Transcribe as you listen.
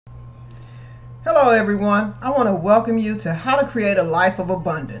Hello everyone, I want to welcome you to How to Create a Life of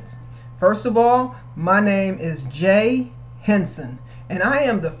Abundance. First of all, my name is Jay Henson and I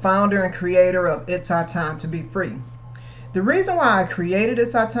am the founder and creator of It's Our Time to Be Free. The reason why I created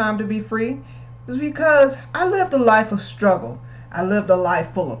It's Our Time to Be Free was because I lived a life of struggle. I lived a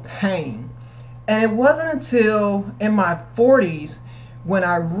life full of pain. And it wasn't until in my 40s when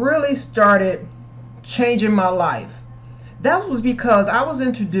I really started changing my life. That was because I was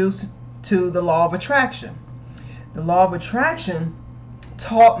introduced to the law of attraction. The law of attraction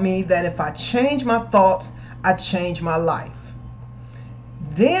taught me that if I change my thoughts, I change my life.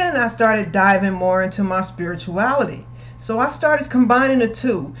 Then I started diving more into my spirituality. So I started combining the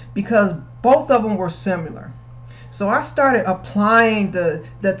two because both of them were similar. So I started applying the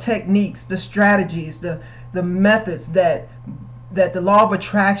techniques, the strategies, the methods that the law of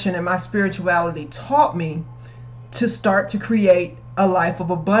attraction and my spirituality taught me to start to create a life of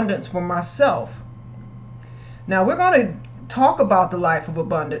abundance for myself. Now we're going to talk about the life of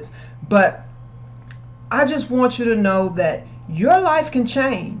abundance, but I just want you to know that your life can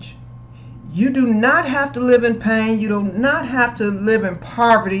change. You do not have to live in pain. You do not have to live in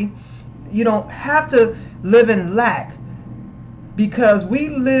poverty. You don't have to live in lack, because we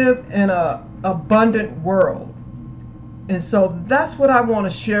live in an abundant world. And so that's what I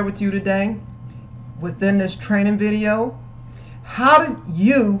want to share with you today within this training video. How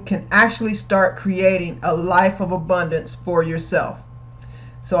you can actually start creating a life of abundance for yourself.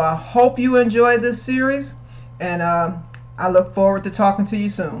 So I hope you enjoy this series, and I look forward to talking to you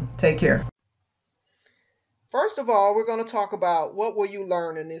soon. Take care. First of all, we're going to talk about what will you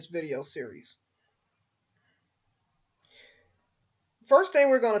learn in this video series. First thing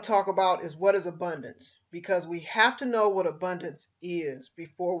we're going to talk about is what is abundance, because we have to know what abundance is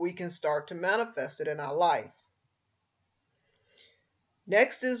before we can start to manifest it in our life.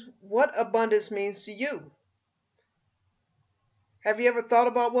 Next is what abundance means to you. Have you ever thought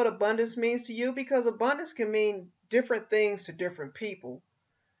about what abundance means to you? Because abundance can mean different things to different people.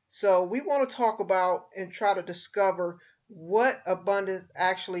 So we want to talk about and try to discover what abundance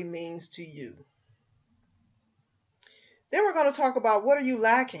actually means to you. Then we're going to talk about what are you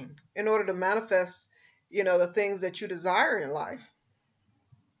lacking in order to manifest, the things that you desire in life.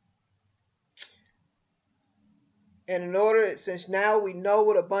 And in order, since now we know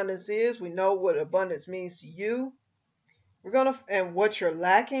what abundance is, we know what abundance means to you, and what you're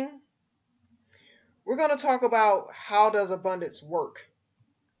lacking, we're going to talk about how does abundance work.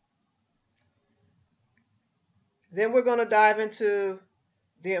 Then we're going to dive into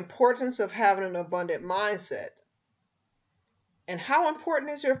the importance of having an abundant mindset. And how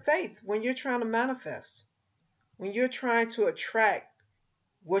important is your faith when you're trying to manifest, when you're trying to attract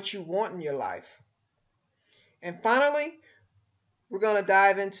what you want in your life. And finally, we're going to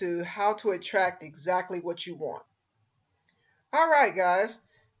dive into how to attract exactly what you want. All right, guys.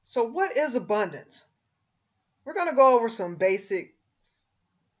 So what is abundance? We're going to go over some basic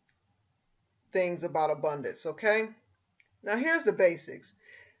things about abundance, okay? Now here's the basics.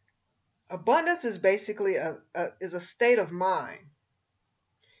 Abundance is basically a state of mind.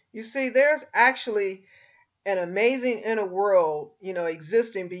 You see, there's actually an amazing inner world,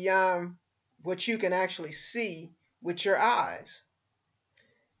 existing beyond what you can actually see with your eyes.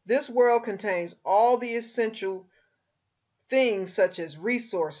 This world contains all the essential things such as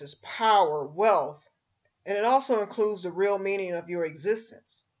resources, power, wealth, and it also includes the real meaning of your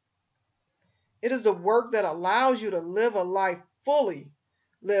existence. It is the work that allows you to live a life fully,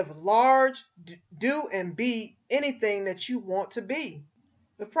 live large, do and be anything that you want to be.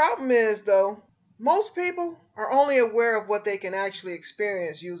 The problem is, though, most people are only aware of what they can actually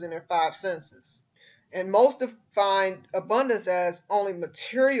experience using their five senses. And most define abundance as only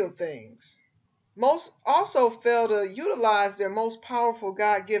material things. Most also fail to utilize their most powerful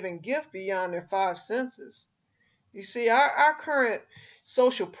God-given gift beyond their five senses. You see, our current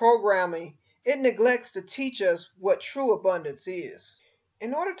social programming, it neglects to teach us what true abundance is.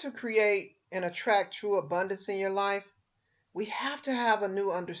 In order to create and attract true abundance in your life, we have to have a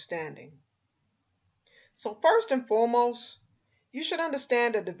new understanding. So first and foremost, you should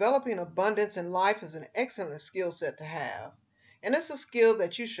understand that developing abundance in life is an excellent skill set to have. And it's a skill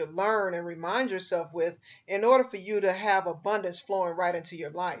that you should learn and remind yourself with in order for you to have abundance flowing right into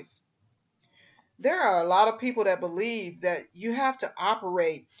your life. There are a lot of people that believe that you have to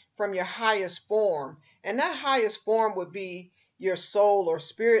operate from your highest form, and that highest form would be your soul or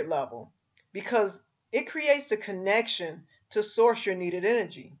spirit level, because it creates the connection to source your needed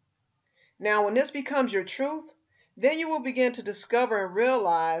energy. Now, when this becomes your truth, then you will begin to discover and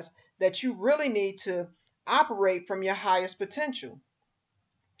realize that you really need to operate from your highest potential.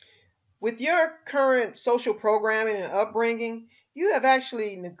 With your current social programming and upbringing, you have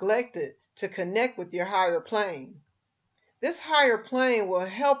actually neglected to connect with your higher plane. This higher plane will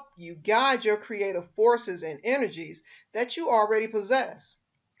help you guide your creative forces and energies that you already possess.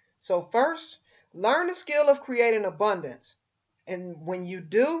 So first, learn the skill of creating abundance. And when you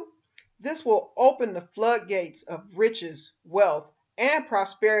do, this will open the floodgates of riches, wealth, and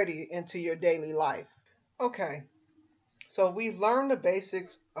prosperity into your daily life. Okay, so we've learned the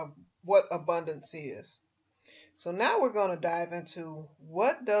basics of what abundance is. So now we're going to dive into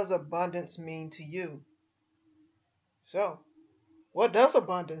what does abundance mean to you? So, what does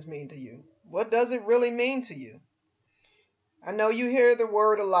abundance mean to you? What does it really mean to you? I know you hear the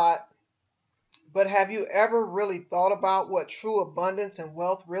word a lot, but have you ever really thought about what true abundance and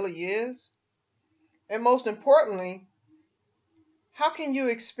wealth really is? And most importantly, how can you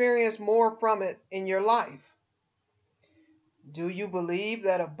experience more from it in your life? Do you believe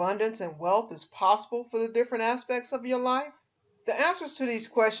that abundance and wealth is possible for the different aspects of your life? The answers to these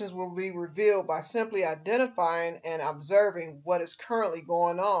questions will be revealed by simply identifying and observing what is currently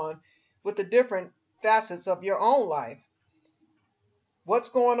going on with the different facets of your own life. What's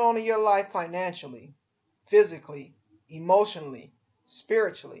going on in your life financially, physically, emotionally,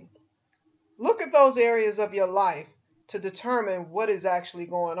 spiritually? Look at those areas of your life to determine what is actually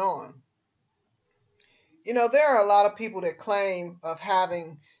going on. You know, there are a lot of people that claim of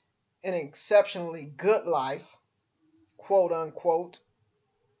having an exceptionally good life, quote unquote.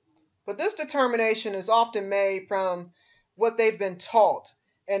 But this determination is often made from what they've been taught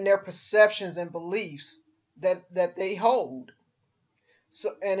and their perceptions and beliefs that they hold.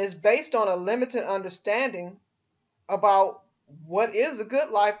 And it's based on a limited understanding about what is a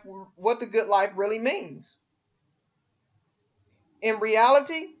good life, what the good life really means. In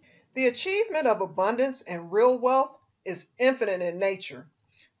reality, the achievement of abundance and real wealth is infinite in nature,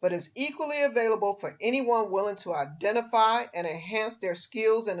 but is equally available for anyone willing to identify and enhance their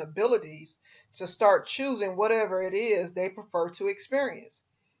skills and abilities to start choosing whatever it is they prefer to experience.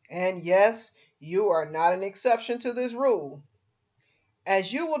 And yes, you are not an exception to this rule.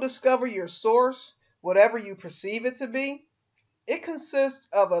 As you will discover your source, whatever you perceive it to be, it consists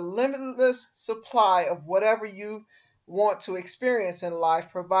of a limitless supply of whatever you want to experience in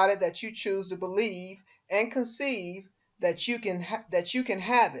life, provided that you choose to believe and conceive that you can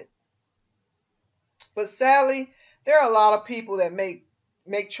have it. But sadly, there are a lot of people that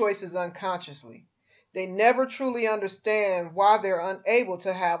make choices unconsciously. They never truly understand why they're unable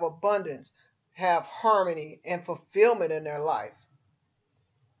to have abundance, have harmony, and fulfillment in their life.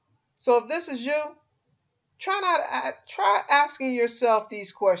 So if this is you, try asking yourself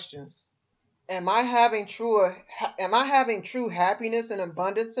these questions. Am I having true happiness and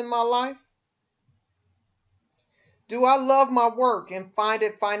abundance in my life? Do I love my work and find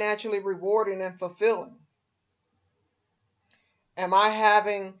it financially rewarding and fulfilling? Am I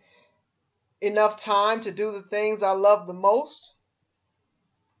having enough time to do the things I love the most?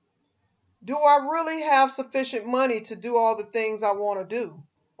 Do I really have sufficient money to do all the things I want to do?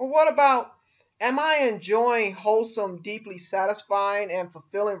 Or what about, am I enjoying wholesome, deeply satisfying, and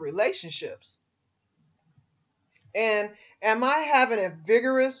fulfilling relationships? And am I having a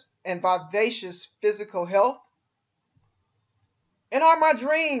vigorous and vivacious physical health? And are my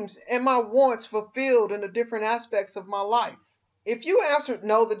dreams and my wants fulfilled in the different aspects of my life? If you answered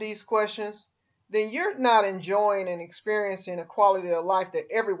no to these questions, then you're not enjoying and experiencing a quality of life that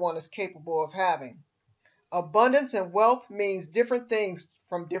everyone is capable of having. Abundance and wealth means different things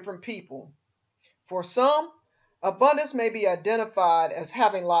from different people. For some, abundance may be identified as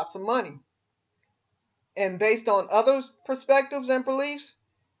having lots of money. And based on other perspectives and beliefs,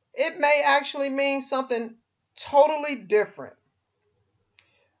 it may actually mean something totally different.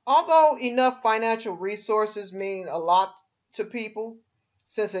 Although enough financial resources mean a lot to people,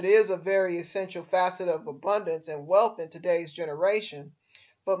 since it is a very essential facet of abundance and wealth in today's generation,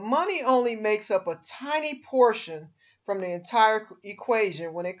 but money only makes up a tiny portion from the entire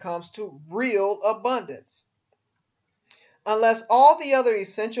equation when it comes to real abundance. Unless all the other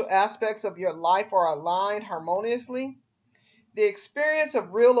essential aspects of your life are aligned harmoniously, the experience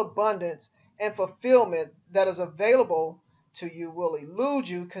of real abundance and fulfillment that is available to you will elude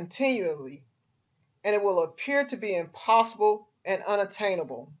you continually, and it will appear to be impossible and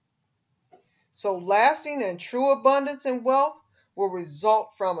unattainable. So lasting and true abundance and wealth will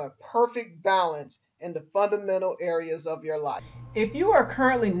result from a perfect balance in the fundamental areas of your life. If you are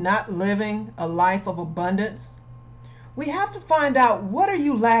currently not living a life of abundance, we have to find out, what are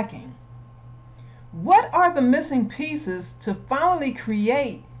you lacking? What are the missing pieces to finally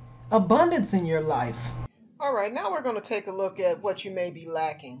create abundance in your life? All right, now we're going to take a look at what you may be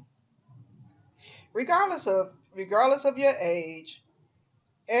lacking. Regardless of your age,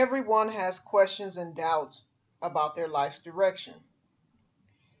 everyone has questions and doubts about their life's direction.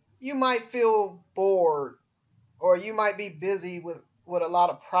 You might feel bored, or you might be busy with a lot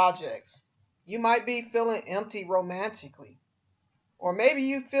of projects. You might be feeling empty romantically. Or maybe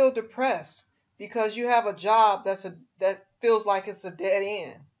you feel depressed because you have a job that feels like it's a dead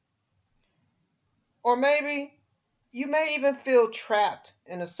end. Or maybe you may even feel trapped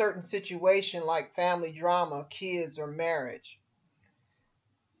in a certain situation like family drama, kids, or marriage.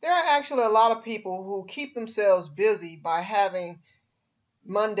 There are actually a lot of people who keep themselves busy by having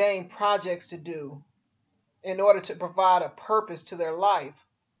mundane projects to do in order to provide a purpose to their life.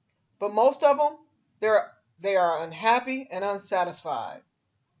 But most of them, they are unhappy and unsatisfied.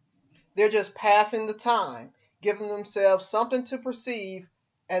 They're just passing the time, giving themselves something to perceive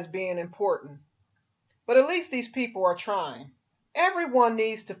as being important. But at least these people are trying. Everyone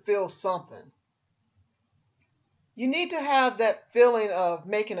needs to feel something. You need to have that feeling of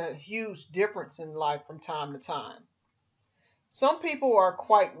making a huge difference in life from time to time. Some people are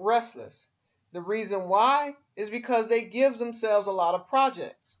quite restless. The reason why is because they give themselves a lot of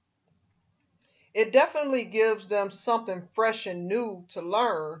projects. It definitely gives them something fresh and new to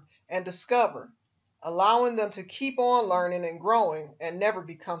learn and discover, allowing them to keep on learning and growing and never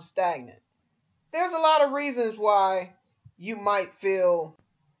become stagnant. There's a lot of reasons why you might feel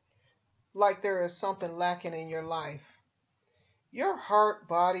like there is something lacking in your life. Your heart,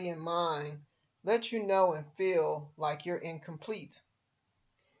 body, and mind let you know and feel like you're incomplete.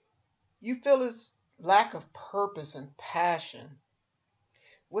 You feel this lack of purpose and passion.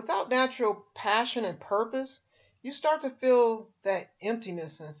 Without natural passion and purpose, you start to feel that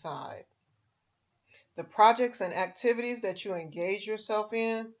emptiness inside. The projects and activities that you engage yourself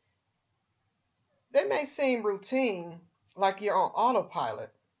in, they may seem routine, like you're on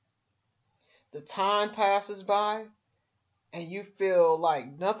autopilot. The time passes by, and you feel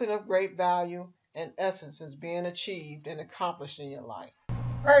like nothing of great value and essence is being achieved and accomplished in your life.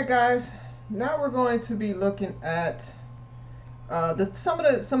 All right, guys. Now we're going to be looking at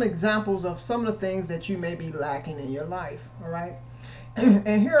some examples of some of the things that you may be lacking in your life. All right,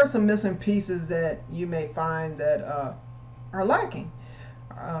 and here are some missing pieces that you may find that are lacking.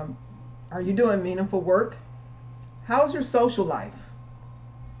 Are you doing meaningful work? How's your social life?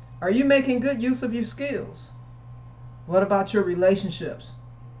 Are you making good use of your skills? What about your relationships?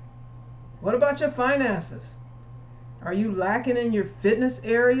 What about your finances? Are you lacking in your fitness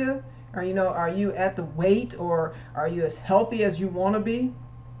area? Are you at the weight, or are you as healthy as you want to be?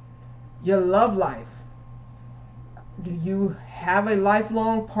 Your love life. Do you have a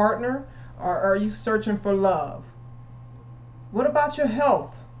lifelong partner, or are you searching for love? What about your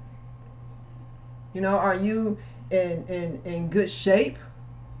health? Are you in good shape?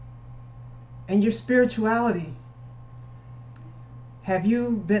 And your spirituality. Have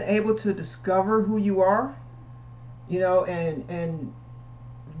you been able to discover who you are? And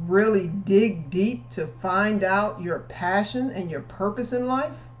really dig deep to find out your passion and your purpose in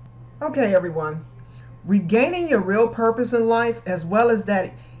life? Okay, everyone. Regaining your real purpose in life, as well as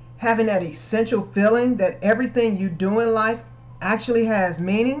that having that essential feeling that everything you do in life actually has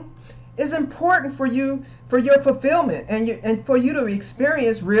meaning, is important for you, for your fulfillment, and for you to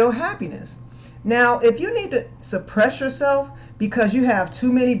experience real happiness. Now, if you need to suppress yourself because you have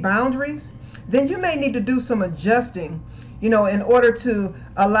too many boundaries, then you may need to do some adjusting, in order to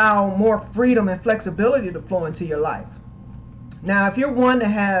allow more freedom and flexibility to flow into your life. Now, if you're one that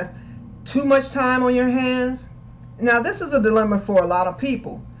has too much time on your hands, now this is a dilemma for a lot of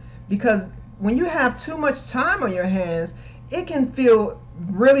people, because when you have too much time on your hands, it can feel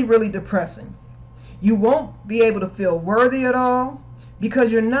really, really depressing. You won't be able to feel worthy at all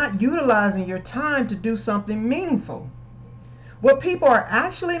because you're not utilizing your time to do something meaningful. What people are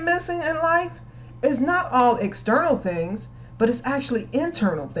actually missing in life is not all external things, but it's actually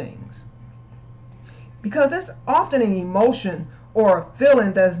internal things. Because it's often an emotion or a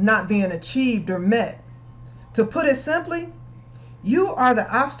feeling that's not being achieved or met. To put it simply, you are the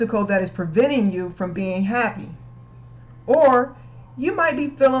obstacle that is preventing you from being happy. Or you might be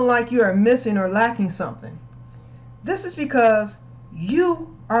feeling like you are missing or lacking something. This is because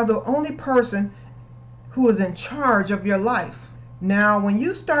you are the only person who is in charge of your life. Now, when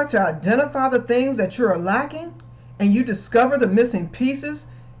you start to identify the things that you are lacking and you discover the missing pieces,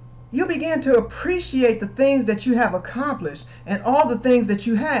 you begin to appreciate the things that you have accomplished and all the things that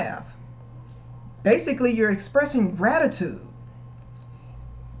you have. Basically, you're expressing gratitude.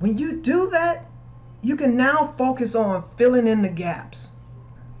 When you do that, you can now focus on filling in the gaps.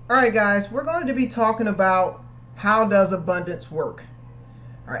 All right, guys, we're going to be talking about how does abundance work.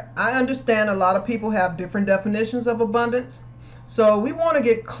 All right, I understand a lot of people have different definitions of abundance. So we want to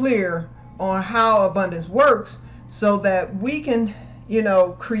get clear on how abundance works so that we can,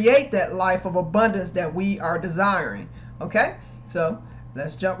 create that life of abundance that we are desiring. Okay, so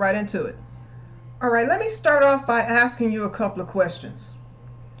let's jump right into it. All right, let me start off by asking you a couple of questions.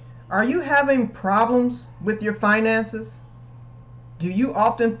 Are you having problems with your finances? Do you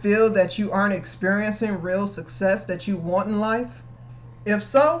often feel that you aren't experiencing real success that you want in life? If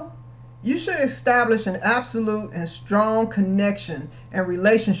so, you should establish an absolute and strong connection and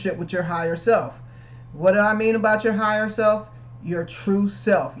relationship with your higher self. What do I mean about your higher self? Your true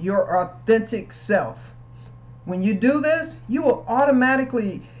self, your authentic self. When you do this, you will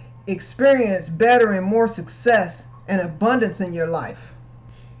automatically experience better and more success and abundance in your life.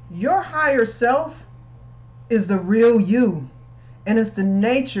 Your higher self is the real you, and it's the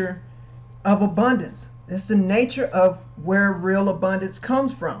nature of abundance. It's the nature of where real abundance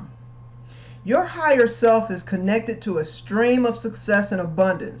comes from. Your higher self is connected to a stream of success and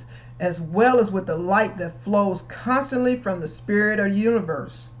abundance, as well as with the light that flows constantly from the spirit of the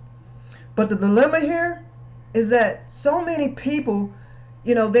universe. But the dilemma here is that so many people,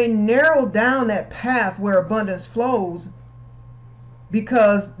 they narrow down that path where abundance flows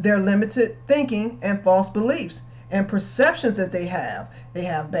because they're limited thinking and false beliefs and perceptions that they have. They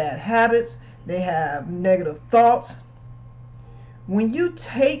have bad habits. They have negative thoughts. When you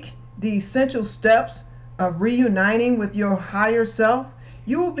take the essential steps of reuniting with your higher self,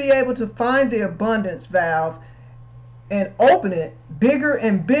 you will be able to find the abundance valve and open it bigger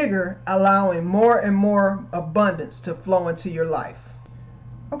and bigger, allowing more and more abundance to flow into your life.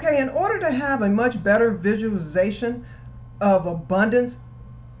 Okay, in order to have a much better visualization of abundance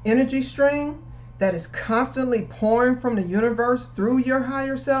energy stream that is constantly pouring from the universe through your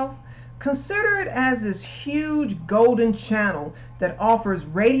higher self, consider it as this huge golden channel that offers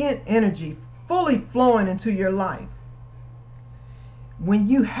radiant energy fully flowing into your life. When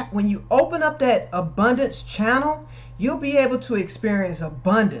you open up that abundance channel, you'll be able to experience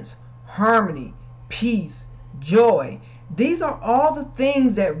abundance, harmony, peace, joy. These are all the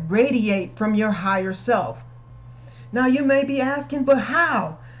things that radiate from your higher self. Now you may be asking, but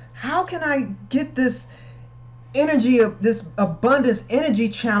how? How can I get this energy of this abundance energy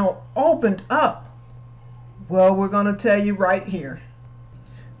channel opened up? Well, we're going to tell you right here.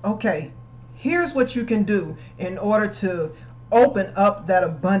 Okay, here's what you can do in order to open up that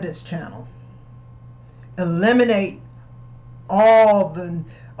abundance channel. Eliminate all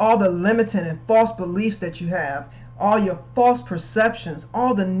the limiting and false beliefs that you have, all your false perceptions,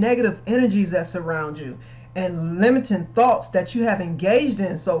 all the negative energies that surround you, and limiting thoughts that you have engaged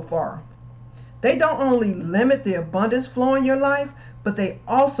in so far. They don't only limit the abundance flow in your life, but they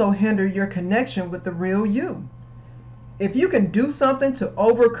also hinder your connection with the real you. If you can do something to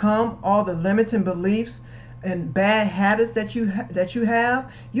overcome all the limiting beliefs and bad habits that you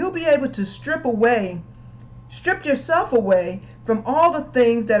have, you'll be able to strip yourself away from all the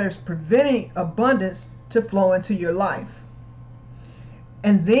things that are preventing abundance to flow into your life.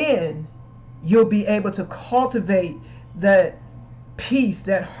 And then you'll be able to cultivate that peace,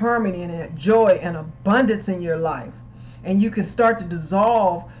 that harmony, and that joy and abundance in your life. And you can start to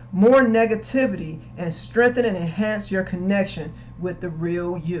dissolve more negativity and strengthen and enhance your connection with the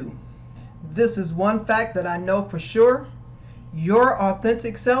real you. This is one fact that I know for sure. Your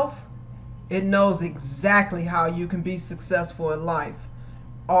authentic self, it knows exactly how you can be successful in life.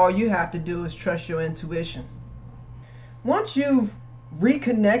 All you have to do is trust your intuition. Once you've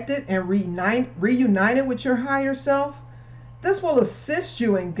reconnected and reunited with your higher self, this will assist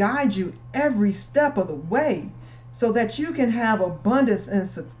you and guide you every step of the way so that you can have abundance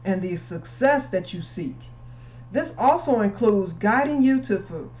and the success that you seek. This also includes guiding you to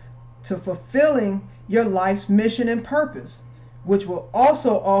fulfilling your life's mission and purpose, which will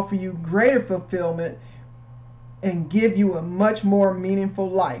also offer you greater fulfillment and give you a much more meaningful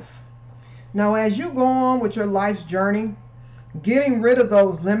life. Now, as you go on with your life's journey, getting rid of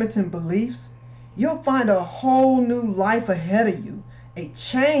those limiting beliefs, you'll find a whole new life ahead of you, a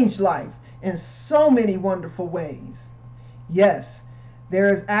changed life in so many wonderful ways. Yes, there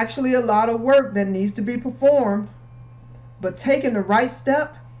is actually a lot of work that needs to be performed, but taking the right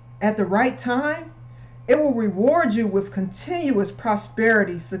step at the right time, it will reward you with continuous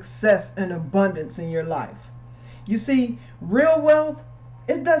prosperity, success, and abundance in your life. You see, real wealth,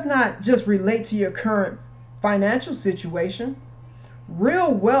 it does not just relate to your current financial situation.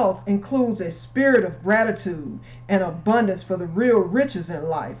 Real wealth includes a spirit of gratitude and abundance for the real riches in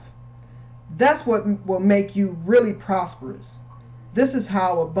life. That's what will make you really prosperous. This is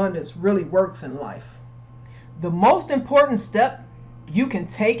how abundance really works in life. The most important step you can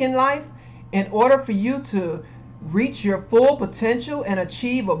take in life in order for you to reach your full potential and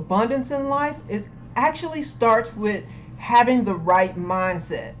achieve abundance in life actually starts with having the right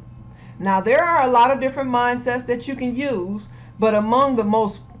mindset. Now, there are a lot of different mindsets that you can use, but among the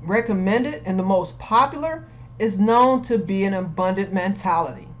most recommended and the most popular is known to be an abundant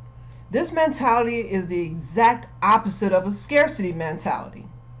mentality. This mentality is the exact opposite of a scarcity mentality.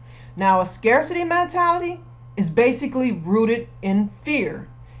 Now, a scarcity mentality is basically rooted in fear.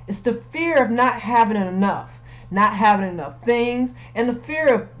 It's the fear of not having enough, not having enough things, and the fear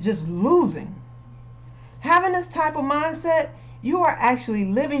of just losing. Having this type of mindset, you are actually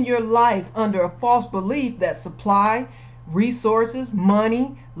living your life under a false belief that supply, resources,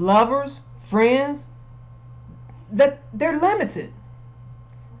 money, lovers, friends, that they're limited.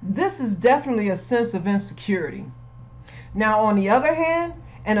 This is definitely a sense of insecurity. Now, on the other hand,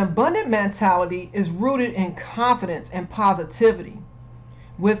 an abundant mentality is rooted in confidence and positivity.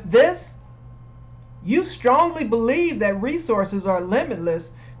 With this, you strongly believe that resources are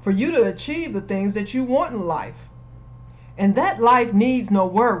limitless for you to achieve the things that you want in life, and that life needs no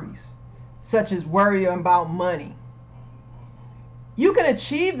worries, such as worrying about money. You can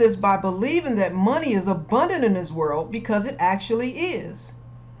achieve this by believing that money is abundant in this world because it actually is.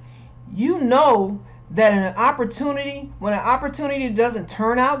 You know that when an opportunity doesn't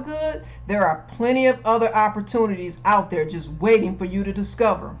turn out good, there are plenty of other opportunities out there just waiting for you to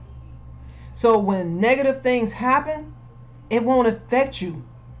discover. So when negative things happen, it won't affect you.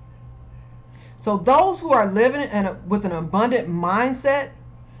 So those who are living with an abundant mindset,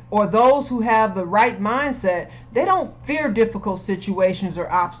 or those who have the right mindset, they don't fear difficult situations or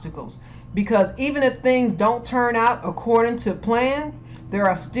obstacles, because even if things don't turn out according to plan, there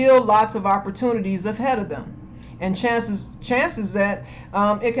are still lots of opportunities ahead of them, and chances that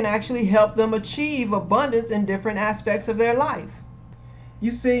it can actually help them achieve abundance in different aspects of their life.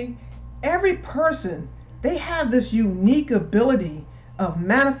 You see, every person, they have this unique ability of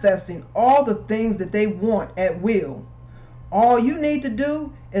manifesting all the things that they want at will. All you need to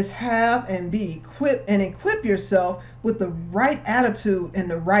do is have and be equipped and equip yourself with the right attitude and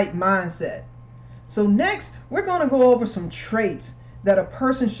the right mindset. So next, we're going to go over some traits that a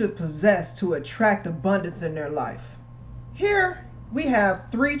person should possess to attract abundance in their life. Here we have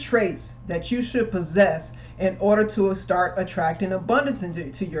 3 traits that you should possess in order to start attracting abundance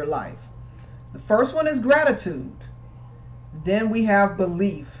into your life. The first one is gratitude. Then we have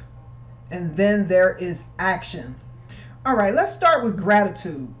belief. And then there is action. All right, let's start with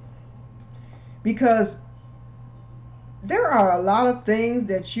gratitude, because there are a lot of things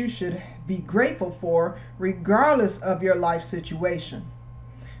that you should be grateful for regardless of your life situation.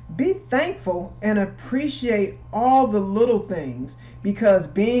 Be thankful and appreciate all the little things, because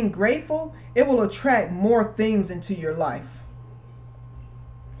being grateful, it will attract more things into your life.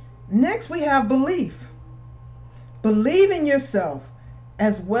 Next, we have belief. Believe in yourself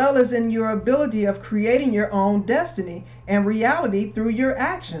as well as in your ability of creating your own destiny and reality through your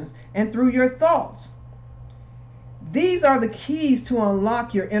actions and through your thoughts. These are the keys to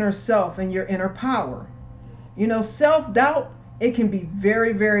unlock your inner self and your inner power. You know, self-doubt, it can be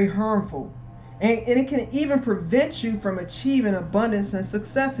very, very harmful. And it can even prevent you from achieving abundance and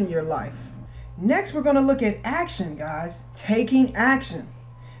success in your life. Next, we're going to look at action, guys. Taking action.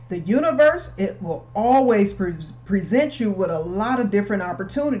 The universe, it will always present you with a lot of different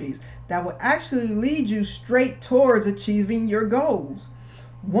opportunities that will actually lead you straight towards achieving your goals.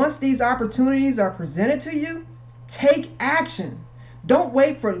 Once these opportunities are presented to you, take action. Don't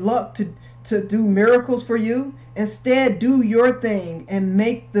wait for luck to do miracles for you. Instead, do your thing and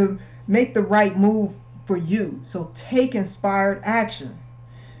make the right move for you. So take inspired action.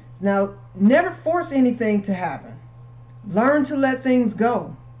 Now, never force anything to happen. Learn to let things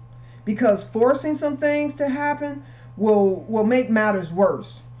go, because forcing some things to happen will make matters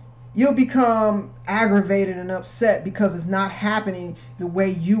worse. You'll become aggravated and upset because it's not happening the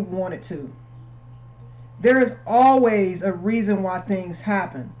way you want it to. There is always a reason why things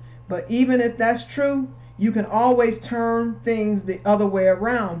happen, but even if that's true, you can always turn things the other way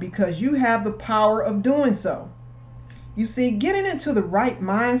around, because you have the power of doing so. You see, getting into the right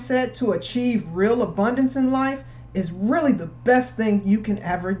mindset to achieve real abundance in life is really the best thing you can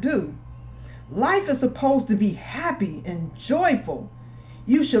ever do. Life is supposed to be happy and joyful.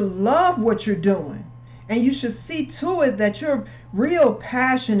 You should love what you're doing, and you should see to it that your real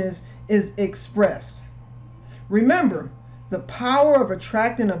passion is expressed. Remember, the power of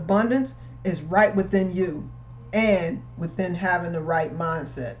attracting abundance is right within you and within having the right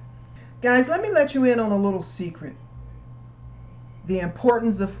mindset. Guys, let me let you in on a little secret. The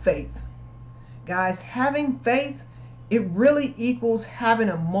importance of faith. Guys, having faith it really equals having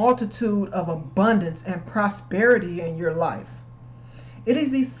a multitude of abundance and prosperity in your life. It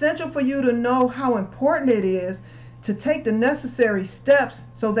is essential for you to know how important it is to take the necessary steps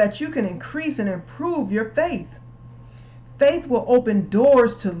so that you can increase and improve your faith. Faith will open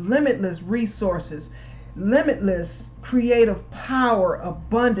doors to limitless resources, limitless creative power,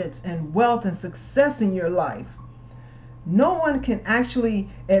 abundance, and wealth and success in your life. No one can actually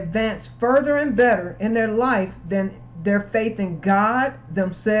advance further and better in their life than their faith in God,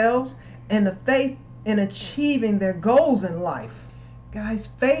 themselves, and the faith in achieving their goals in life. Guys,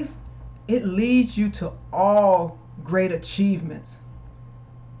 faith, it leads you to all great achievements.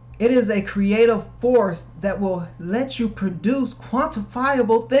 It is a creative force that will let you produce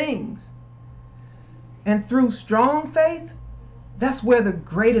quantifiable things. And through strong faith, that's where the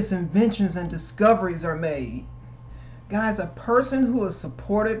greatest inventions and discoveries are made. Guys, a person who is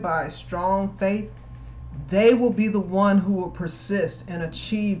supported by a strong faith, they will be the one who will persist and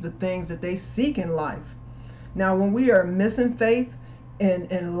achieve the things that they seek in life. Now, when we are missing faith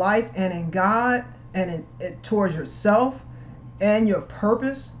in life and in God and towards yourself and your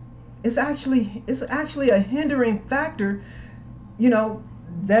purpose, it's actually a hindering factor,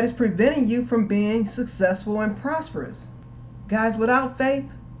 that is preventing you from being successful and prosperous. Guys, without faith,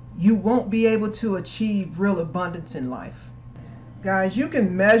 you won't be able to achieve real abundance in life. Guys, you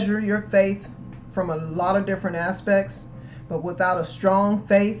can measure your faith from a lot of different aspects, but without a strong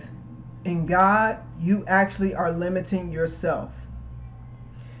faith in God, you actually are limiting yourself.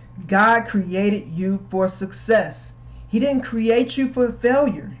 God created you for success. He didn't create you for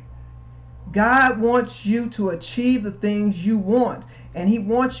failure. God wants you to achieve the things you want, and He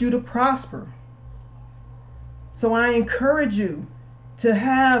wants you to prosper. So I encourage you to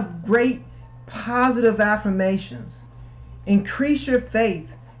have great positive affirmations. Increase your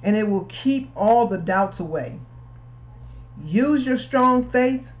faith, and it will keep all the doubts away. Use your strong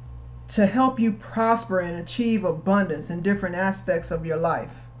faith to help you prosper and achieve abundance in different aspects of your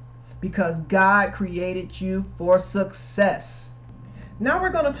life, because God created you for success. Now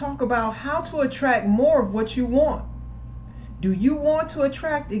we're going to talk about how to attract more of what you want. Do you want to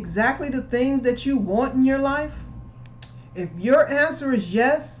attract exactly the things that you want in your life? If your answer is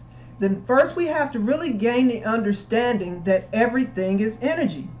yes, then first we have to really gain the understanding that everything is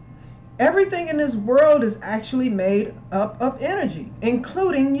energy. Everything in this world is actually made up of energy,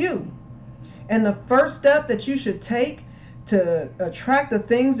 including you. And the first step that you should take to attract the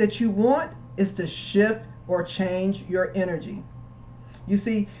things that you want is to shift or change your energy. You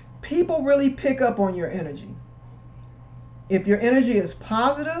see, people really pick up on your energy. If your energy is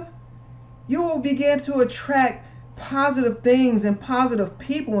positive, you will begin to attract positive things and positive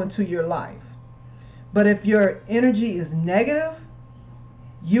people into your life. But if your energy is negative,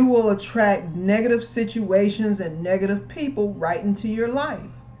 you will attract negative situations and negative people right into your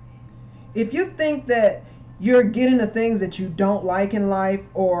life. If you think that you're getting the things that you don't like in life,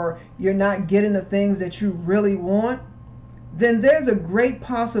 or you're not getting the things that you really want, then there's a great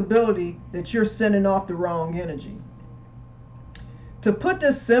possibility that you're sending off the wrong energy. To put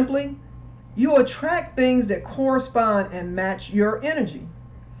this simply, you attract things that correspond and match your energy.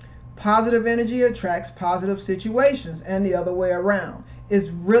 Positive energy attracts positive situations, and the other way around. It's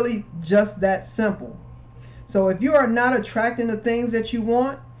really just that simple. So if you are not attracting the things that you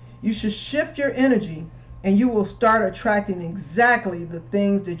want, you should shift your energy, and you will start attracting exactly the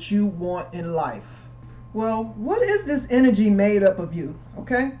things that you want in life. Well, what is this energy made up of you?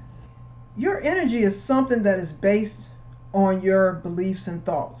 Okay? Your energy is something that is based on your beliefs and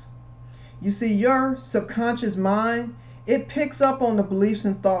thoughts. You see, your subconscious mind, it picks up on the beliefs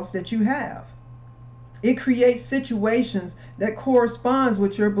and thoughts that you have. It creates situations that corresponds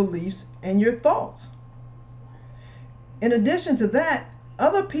with your beliefs and your thoughts. In addition to that,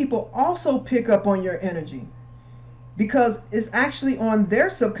 other people also pick up on your energy because it's actually on their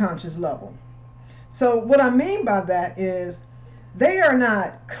subconscious level. So what I mean by that is they are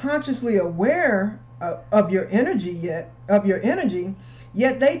not consciously aware of your energy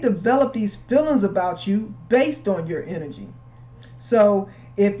yet they develop these feelings about you based on your energy. So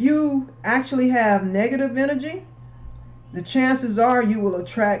if you actually have negative energy, the chances are you will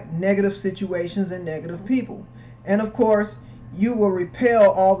attract negative situations and negative people. And of course, you will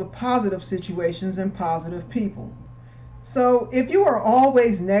repel all the positive situations and positive people. So if you are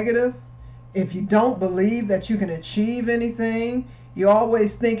always negative, if you don't believe that you can achieve anything, you're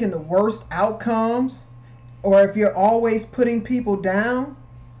always thinking the worst outcomes, or if you're always putting people down,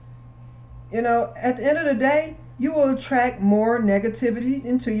 at the end of the day, you will attract more negativity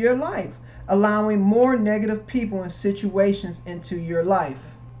into your life, allowing more negative people and situations into your life.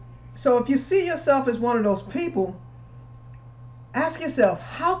 So if you see yourself as one of those people, Ask yourself,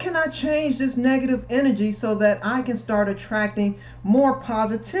 how can I change this negative energy so that I can start attracting more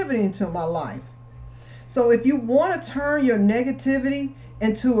positivity into my life? So if you want to turn your negativity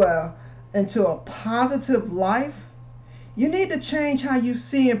into a positive life, you need to change how you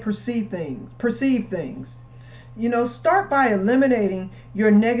see and perceive things. Start by eliminating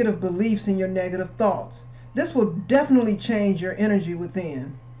your negative beliefs and your negative thoughts. This will definitely change your energy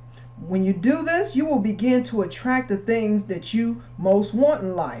within. When you do this, you will begin to attract the things that you most want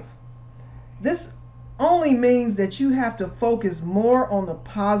in life. This only means that you have to focus more on the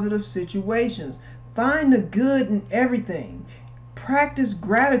positive situations. Find the good in everything. Practice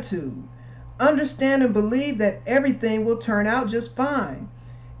gratitude. Understand and believe that everything will turn out just fine.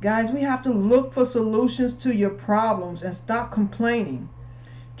 Guys, we have to look for solutions to your problems and stop complaining.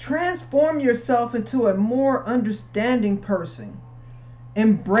 Transform yourself into a more understanding person.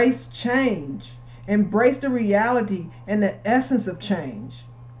 Embrace change. Embrace the reality and the essence of change.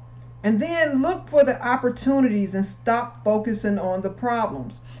 And then look for the opportunities and stop focusing on the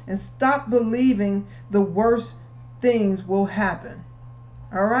problems. And stop believing the worst things will happen.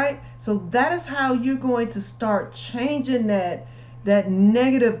 All right? So that is how you're going to start changing that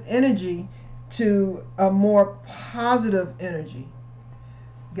negative energy to a more positive energy.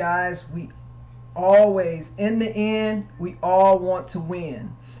 Guys, we always, in the end, we all want to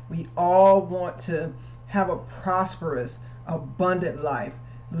win. We all want to have a prosperous, abundant life,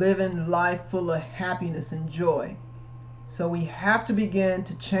 living life full of happiness and joy. So we have to begin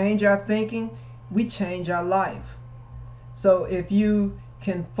to change our thinking. We change our life. So if you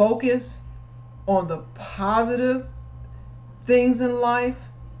can focus on the positive things in life,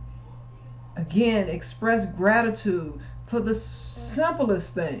 again, express gratitude for the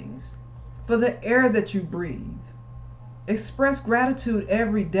simplest things, for the air that you breathe. Express gratitude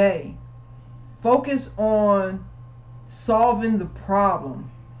every day. Focus on solving the problem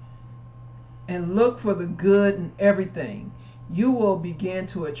and look for the good in everything. You will begin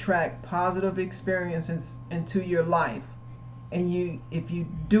to attract positive experiences into your life. And if you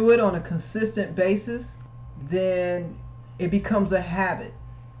do it on a consistent basis, then it becomes a habit.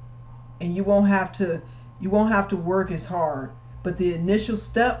 And you won't have to work as hard. But the initial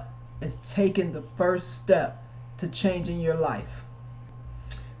step is taking the first step to changing your life.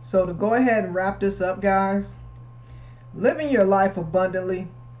 So to go ahead and wrap this up, guys, living your life abundantly,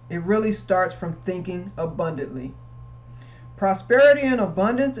 it really starts from thinking abundantly. Prosperity and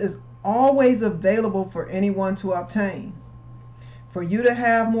abundance is always available for anyone to obtain. For you to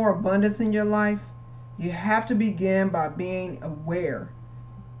have more abundance in your life, you have to begin by being aware,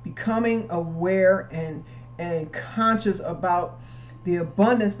 becoming aware and conscious about the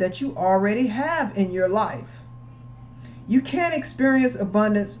abundance that you already have in your life. You can't experience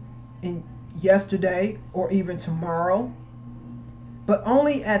abundance in yesterday or even tomorrow, but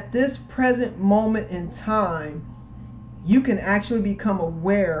only at this present moment in time you can actually become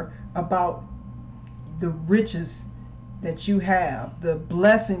aware about the riches that you have, the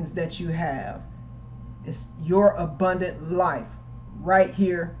blessings that you have. It's your abundant life right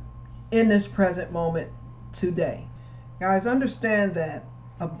here in this present moment today. Guys, understand that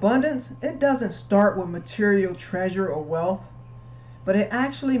abundance, it doesn't start with material treasure or wealth, but it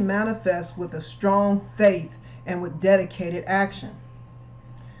actually manifests with a strong faith and with dedicated action.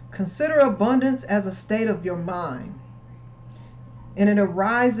 Consider abundance as a state of your mind, and it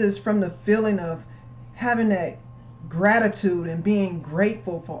arises from the feeling of having that gratitude and being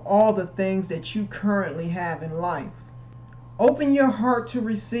grateful for all the things that you currently have in life. Open your heart to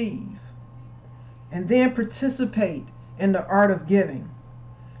receive, and then participate in the art of giving.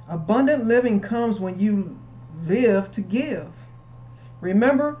 Abundant living comes when you live to give.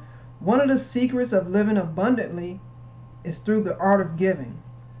 Remember, one of the secrets of living abundantly is through the art of giving.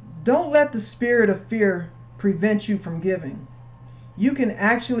 Don't let the spirit of fear prevent you from giving. You can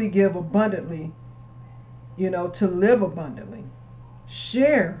actually give abundantly, to live abundantly.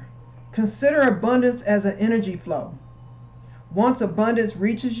 Share. Consider abundance as an energy flow. Once abundance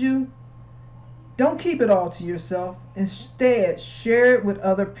reaches you, don't keep it all to yourself. Instead, share it with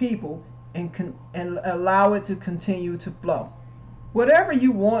other people and allow it to continue to flow. Whatever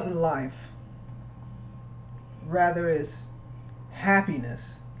you want in life, rather is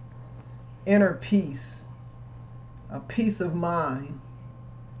happiness, inner peace, a peace of mind,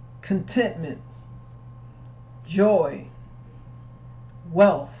 contentment, joy,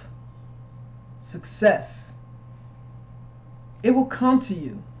 wealth, success. It will come to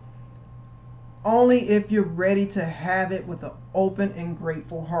you only if you're ready to have it with an open and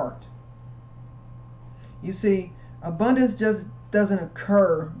grateful heart. You see, abundance just doesn't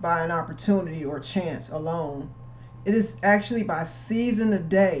occur by an opportunity or chance alone. It is actually by seizing the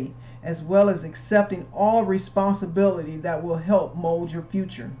day as well as accepting all responsibility that will help mold your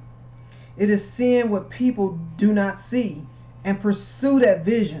future. It is seeing what people do not see and pursue that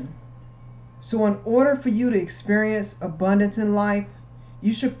vision. So in order for you to experience abundance in life,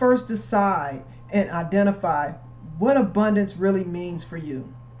 you should first decide and identify what abundance really means for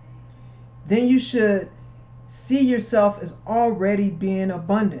you. Then you should see yourself as already being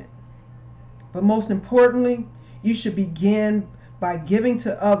abundant. But most importantly, you should begin by giving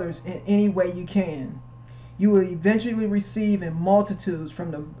to others in any way you can. You will eventually receive in multitudes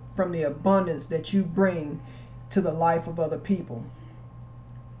from the abundance that you bring to the life of other people.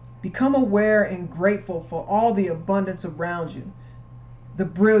 Become aware and grateful for all the abundance around you. The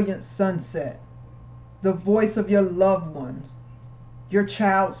brilliant sunset, the voice of your loved ones, your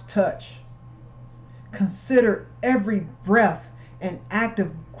child's touch. Consider every breath an act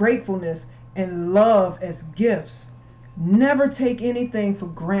of gratefulness and love as gifts. Never take anything for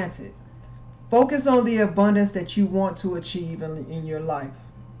granted. Focus on the abundance that you want to achieve in your life.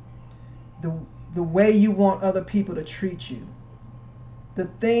 The way you want other people to treat you. The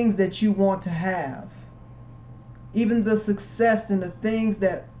things that you want to have. Even the success and the things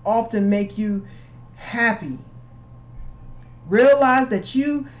that often make you happy. Realize that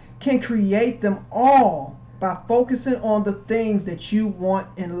you can create them all by focusing on the things that you want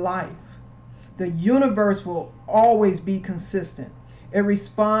in life. The universe will always be consistent. It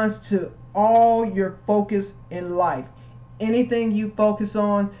responds to all your focus in life. Anything you focus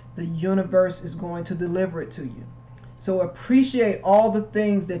on, the universe is going to deliver it to you. So appreciate all the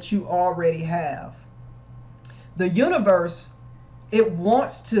things that you already have. The universe, it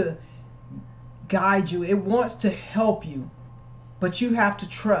wants to guide you. It wants to help you. But you have to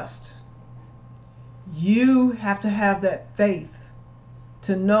trust. You have to have that faith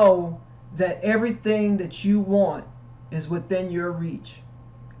to know that everything that you want is within your reach.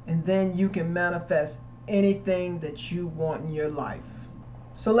 And then you can manifest anything that you want in your life.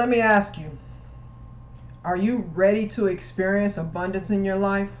 So let me ask you, are you ready to experience abundance in your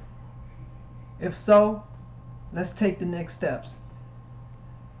life? If so, let's take the next steps.